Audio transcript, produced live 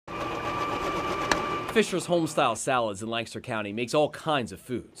Fisher's Homestyle Salads in Lancaster County makes all kinds of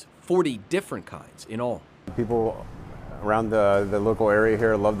foods, 40 different kinds in all. People around the local area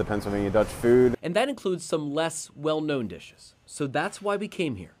here love the Pennsylvania Dutch food. And that includes some less well-known dishes. So that's why we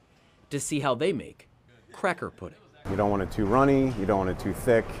came here, to see how they make cracker pudding. You don't want it too runny, you don't want it too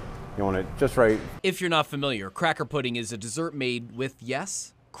thick, you want it just right. If you're not familiar, cracker pudding is a dessert made with,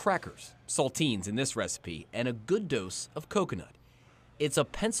 yes, crackers, saltines in this recipe, and a good dose of coconut. It's a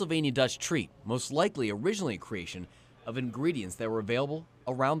Pennsylvania Dutch treat, most likely originally a creation of ingredients that were available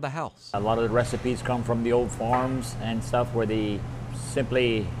around the house. A lot of the recipes come from the old farms and stuff where they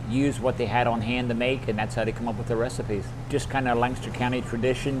simply use what they had on hand to make, and that's how they come up with their recipes. Just kind of Lancaster County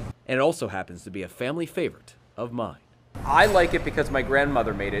tradition. And it also happens to be a family favorite of mine. I like it because my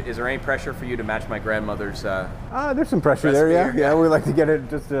grandmother made it. Is there any pressure for you to match my grandmother's There's some pressure recipe? there, yeah. We like to get it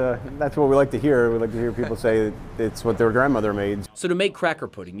just, that's what we like to hear. We like to hear people say it's what their grandmother made. So to make cracker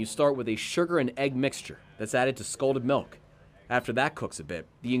pudding, you start with a sugar and egg mixture that's added to scalded milk. After that cooks a bit,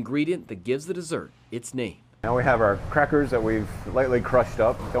 the ingredient that gives the dessert its name. Now we have our crackers that we've lightly crushed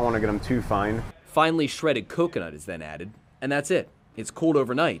up. Don't want to get them too fine. Finely shredded coconut is then added, and that's it. It's cooled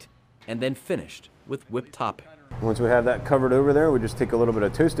overnight and then finished with whipped topping. Once we have that covered over there, we just take a little bit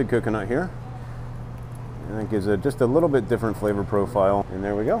of toasted coconut here. And that gives it just a little bit different flavor profile. And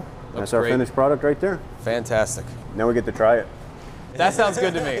there we go. That's our finished product right there. Fantastic. Now we get to try it. That sounds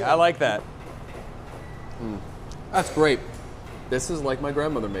good to me. I like that. That's great. This is like my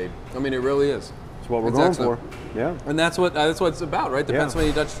grandmother made. I mean, it really is. That's what we're It's going excellent. for. Yeah. And that's what it's about, right? The Yeah.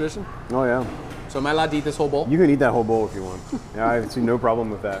 Pennsylvania Dutch tradition. Oh yeah. So am I allowed to eat this whole bowl? You can eat that whole bowl if you want. Yeah, I see no problem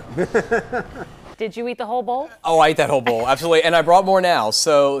with that. Did you eat the whole bowl? Oh, I ate that whole bowl, absolutely. And I brought more now,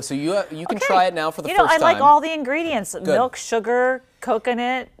 so you can try it now for the first time. I like all the ingredients. Milk, sugar,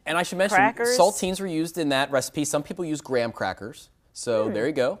 coconut, And I should mention, crackers. saltines were used in that recipe. Some people use graham crackers. So there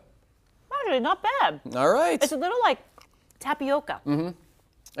you go. Actually, not bad. All right. It's a little like tapioca.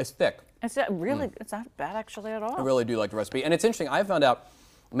 It's thick. It's not really, it's not bad actually at all. I really do like the recipe. And it's interesting, I found out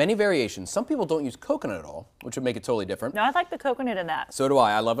many variations. Some people don't use coconut at all, which would make it totally different. No, I like the coconut in that. So do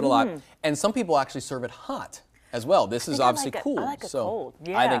I. I love it a lot. And some people actually serve it hot as well. This is obviously cool. I like it so cold. I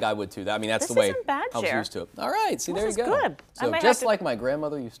Yeah. think I would too. I mean, that's This the way isn't bad, I was Jere. used to it. All right, see, there you is go. good. I So might just have to- like my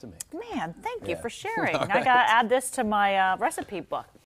grandmother used to make. Man, thank you for sharing. I got to add this to my recipe book.